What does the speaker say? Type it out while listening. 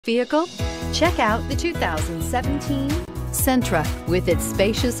Vehicle? Check out the 2017 Sentra. With its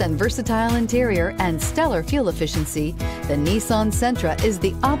spacious and versatile interior and stellar fuel efficiency, the Nissan Sentra is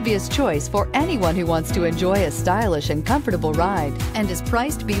the obvious choice for anyone who wants to enjoy a stylish and comfortable ride and is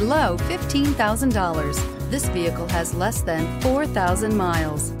priced below $15,000. This vehicle has less than 4,000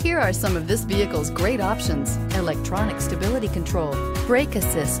 miles. Here are some of this vehicle's great options: electronic stability control, brake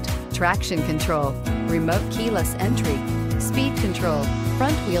assist, traction control, remote keyless entry, speed control,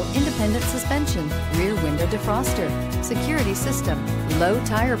 front wheel independent suspension, rear window defroster, security system, low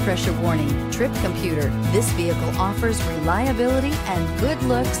tire pressure warning, trip computer. This vehicle offers reliability and good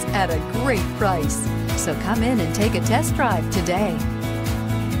looks at a great price. So come in and take a test drive today.